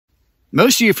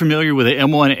Most of you are familiar with the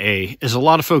M1A, as a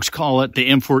lot of folks call it the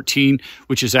M14,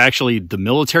 which is actually the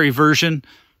military version.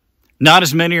 Not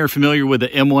as many are familiar with the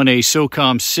M1A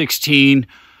Socom 16,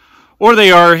 or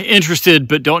they are interested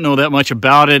but don't know that much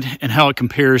about it and how it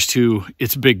compares to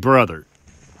its big brother.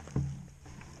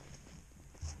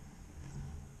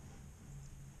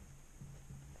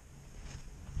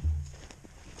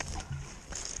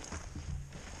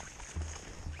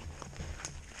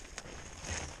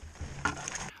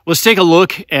 Let's take a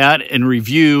look at and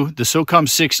review the Socom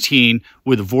 16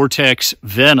 with the Vortex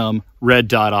Venom red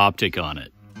dot optic on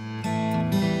it.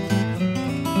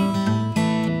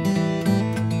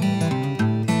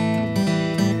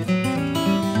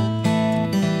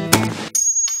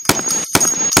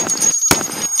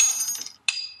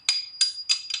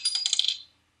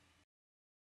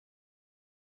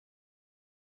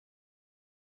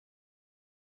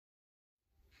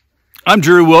 I'm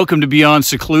Drew, welcome to Beyond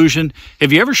Seclusion.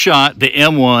 Have you ever shot the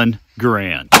M1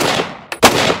 Garand?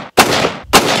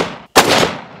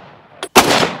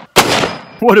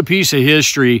 What a piece of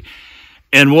history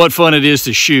and what fun it is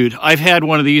to shoot. I've had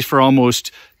one of these for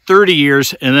almost 30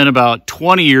 years, and then about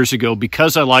 20 years ago,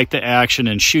 because I like the action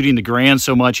and shooting the Garand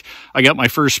so much, I got my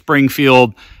first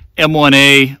Springfield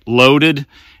M1A loaded,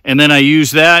 and then I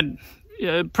used that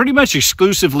pretty much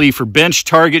exclusively for bench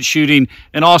target shooting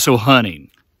and also hunting.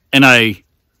 And I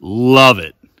love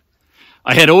it.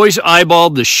 I had always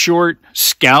eyeballed the short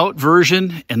Scout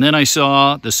version, and then I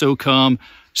saw the Socom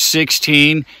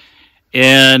 16,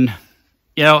 and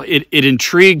you know, it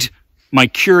intrigued my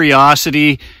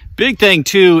curiosity. Big thing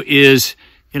too is,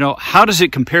 you know, how does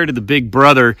it compare to the big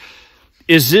brother?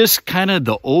 Is this kind of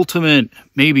the ultimate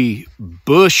maybe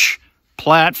bush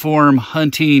platform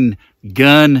hunting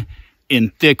gun in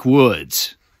thick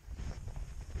woods?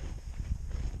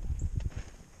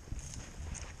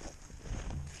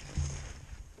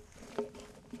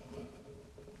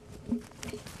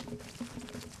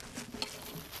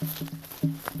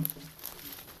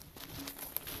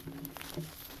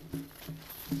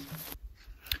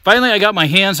 Finally, I got my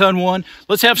hands on one.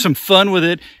 Let's have some fun with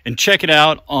it and check it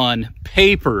out on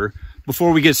paper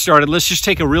before we get started. Let's just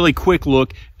take a really quick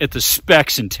look at the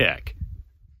specs and tech.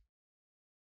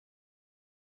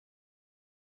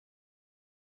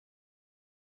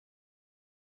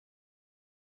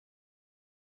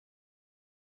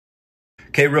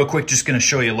 Okay, real quick, just going to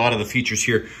show you a lot of the features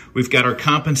here. We've got our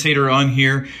compensator on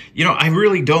here. You know, I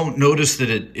really don't notice that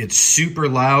it's super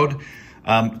loud.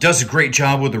 Does a great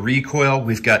job with the recoil.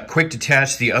 We've got quick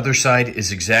detach. The other side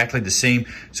is exactly the same.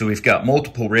 So we've got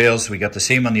multiple rails. We got the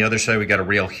same on the other side. We got a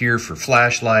rail here for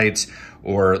flashlights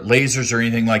or lasers or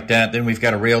anything like that. Then we've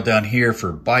got a rail down here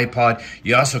for bipod.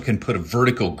 You also can put a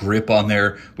vertical grip on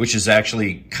there, which is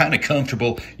actually kind of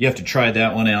comfortable. You have to try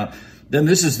that one out. Then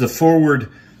this is the forward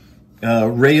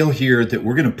rail here that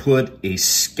we're going to put a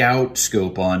Scout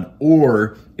scope on,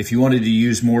 or if you wanted to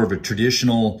use more of a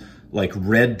traditional like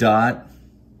red dot.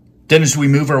 Then as we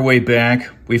move our way back,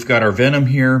 we've got our Venom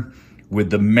here with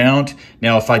the mount.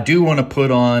 Now, if I do want to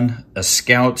put on a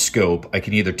Scout scope, I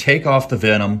can either take off the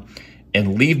Venom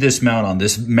and leave this mount on.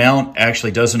 This mount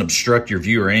actually doesn't obstruct your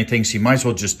view or anything, so you might as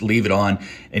well just leave it on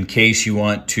in case you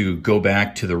want to go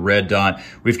back to the red dot.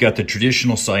 We've got the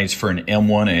traditional sights for an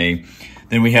M1A.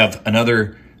 Then we have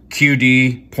another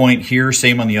QD point here,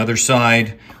 same on the other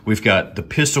side. We've got the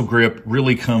pistol grip,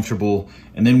 really comfortable.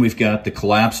 And then we've got the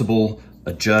collapsible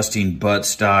adjusting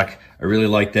buttstock. I really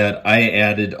like that. I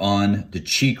added on the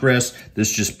cheek rest.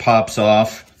 This just pops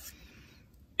off.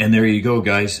 And there you go,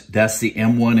 guys. That's the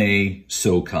M1A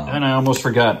Socom. And I almost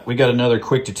forgot, we got another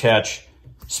quick detach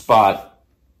spot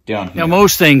down here. Now,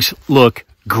 most things look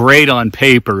great on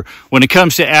paper. When it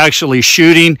comes to actually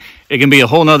shooting, it can be a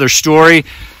whole nother story.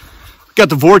 Got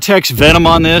the Vortex Venom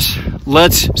on this.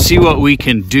 Let's see what we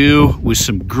can do with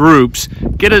some groups.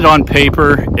 Get it on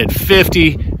paper at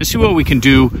 50 and see what we can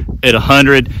do at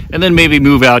 100, and then maybe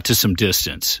move out to some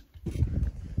distance.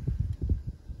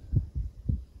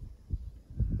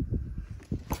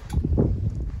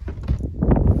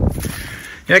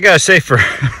 Yeah, I gotta say, for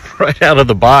right out of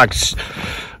the box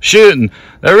shooting,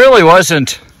 that really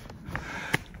wasn't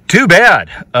too bad.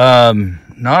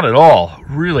 Not at all.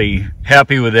 Really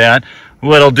happy with that.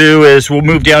 What I'll do is we'll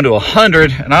move down to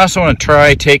 100, and I also want to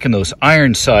try taking those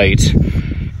iron sights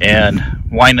and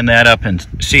winding that up and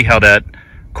see how that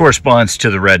corresponds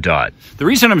to the red dot. The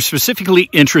reason I'm specifically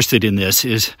interested in this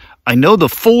is I know the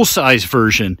full-size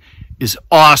version is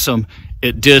awesome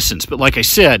at distance, but like I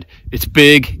said, it's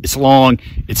big, it's long,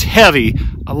 it's heavy.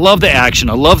 I love the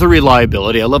action, I love the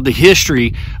reliability, I love the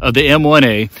history of the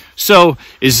M1A. So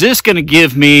is this going to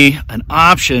give me an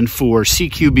option for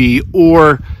CQB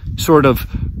or sort of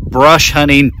brush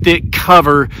hunting, thick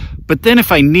cover. But then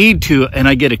if I need to and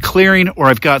I get a clearing or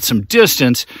I've got some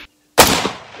distance,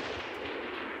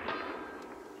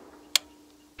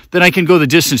 then I can go the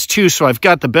distance too. So I've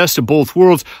got the best of both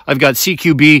worlds. I've got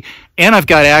CQB and I've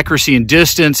got accuracy and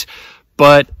distance,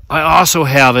 but I also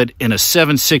have it in a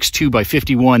 7.62 by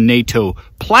 51 NATO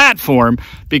platform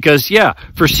because, yeah,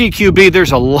 for CQB,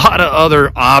 there's a lot of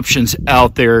other options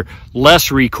out there,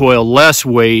 less recoil, less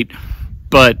weight,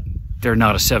 but they're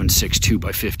not a 7.62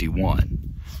 by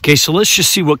 51. Okay, so let's just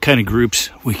see what kind of groups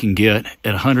we can get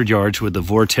at 100 yards with the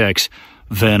Vortex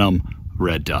Venom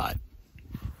Red Dot.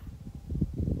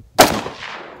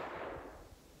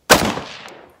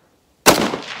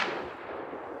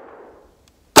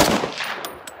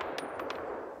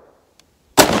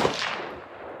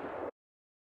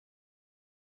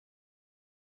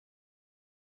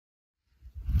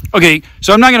 Okay,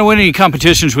 so I'm not going to win any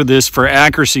competitions with this for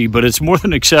accuracy, but it's more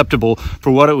than acceptable for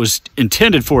what it was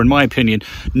intended for, in my opinion.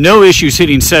 No issues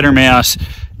hitting center mass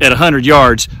at 100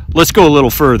 yards. Let's go a little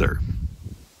further.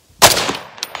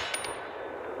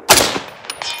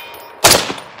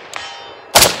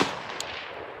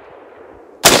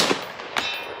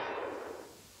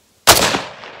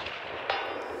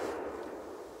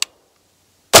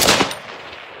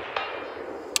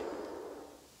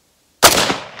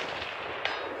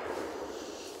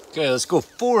 Okay, let's go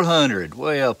 400,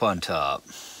 way up on top.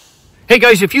 Hey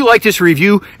guys, if you like this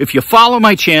review, if you follow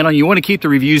my channel, you want to keep the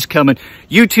reviews coming,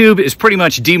 YouTube is pretty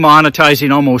much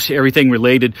demonetizing almost everything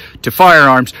related to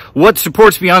firearms. What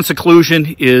supports Beyond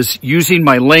Seclusion is using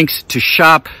my links to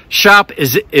shop. Shop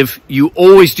as if you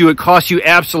always do. It costs you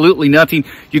absolutely nothing.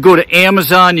 You go to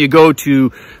Amazon, you go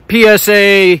to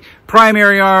PSA,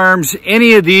 Primary Arms,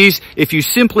 any of these. If you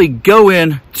simply go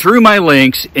in through my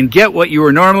links and get what you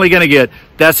are normally going to get,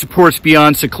 that supports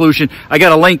Beyond Seclusion. I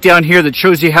got a link down here that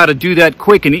shows you how to do that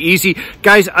quick and easy.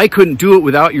 Guys, I couldn't do it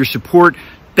without your support.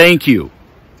 Thank you.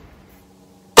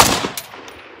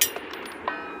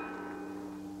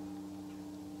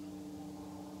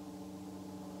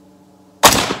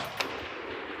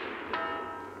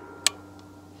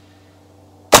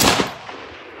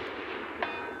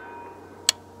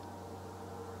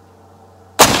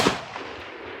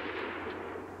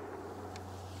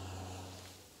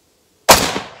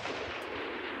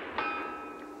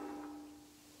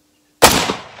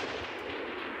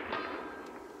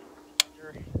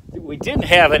 We didn't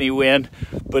have any wind,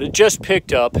 but it just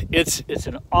picked up. It's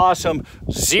an awesome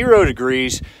 0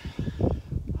 degrees.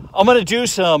 I'm going to do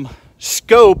some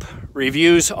scope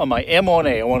reviews on my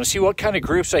M1A. I want to see what kind of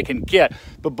groups I can get.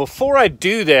 But before I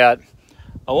do that,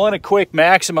 I want to quick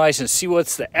maximize and see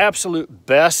what's the absolute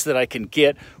best that I can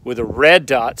get with a red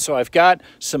dot. So I've got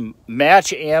some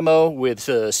match ammo with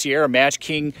Sierra Match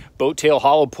King, boat tail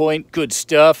hollow point, good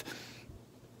stuff.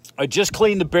 I just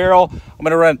cleaned the barrel. I'm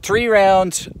going to run 3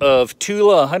 rounds of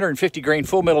Tula 150 grain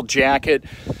full metal jacket.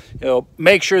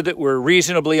 Make sure that we're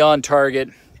reasonably on target.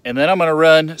 And then I'm going to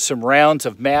run some rounds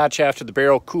of match after the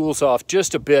barrel cools off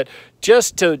just a bit,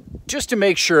 just to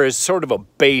make sure it's sort of a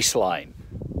baseline.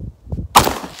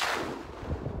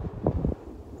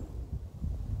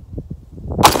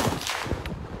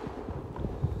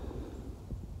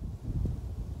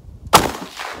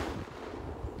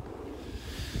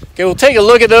 Okay, we'll take a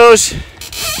look at those.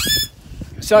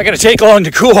 It's not going to take long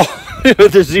to cool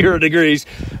with the 0 degrees.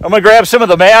 I'm going to grab some of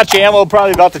the match ammo.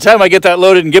 Probably about the time I get that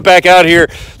loaded and get back out here,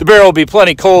 the barrel will be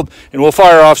plenty cold and we'll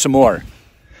fire off some more.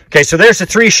 Okay, so there's the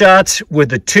 3 shots with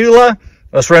the Tula.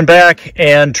 Let's run back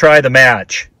and try the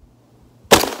match.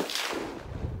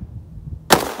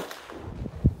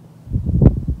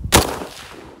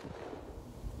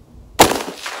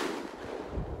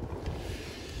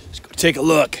 Let's go take a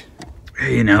look.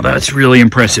 Hey, now that's really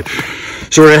impressive.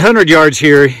 So we're at 100 yards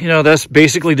here. That's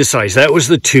basically the size. That was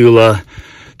the Tula,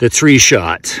 the 3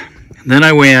 shots. Then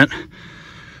I went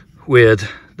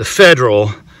with the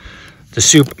Federal, the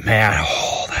Super Mat.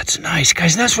 Oh, that's nice,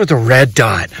 guys. That's with the red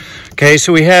dot. Okay,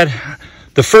 so we had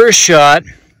the first shot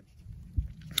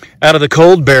out of the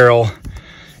cold barrel,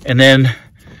 and then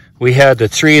we had the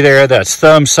 3 there. That's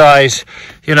thumb size,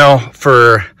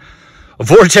 for a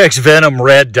Vortex Venom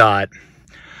red dot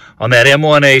on that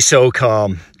M1A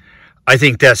Socom. I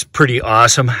think that's pretty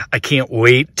awesome. I can't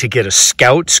wait to get a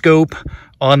scout scope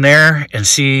on there and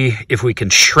see if we can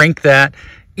shrink that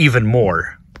even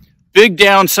more. Big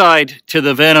downside to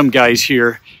the Venom, guys,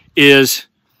 here is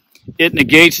it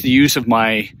negates the use of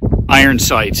my iron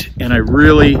sights, and I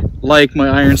really like my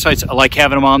iron sights. I like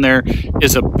having them on there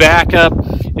as a backup.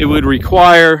 It would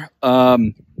require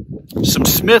some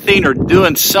smithing or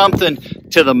doing something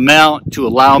to the mount to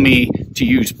allow me to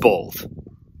use both.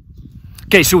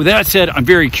 Okay, so with that said, I'm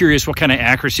very curious what kind of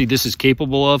accuracy this is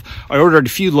capable of. I ordered a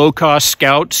few low-cost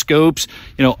Scout scopes,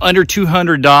 under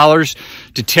 $200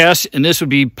 to test, and this would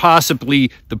be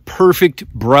possibly the perfect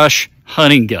brush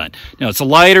hunting gun. Now, it's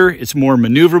lighter, it's more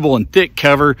maneuverable and thick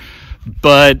cover,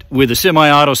 but with a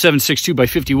semi-auto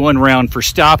 7.62x51 round for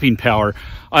stopping power,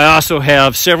 I also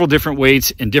have several different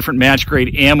weights and different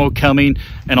match-grade ammo coming,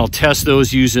 and I'll test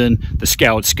those using the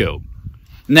Scout scope.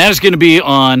 And that is going to be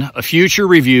on a future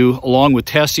review, along with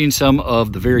testing some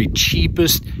of the very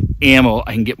cheapest ammo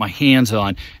I can get my hands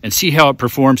on and see how it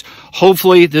performs.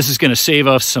 Hopefully, this is going to save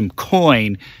us some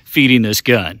coin feeding this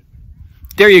gun.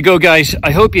 There you go, guys.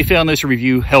 I hope you found this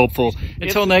review helpful.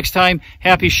 Until next time,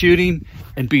 happy shooting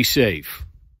and be safe.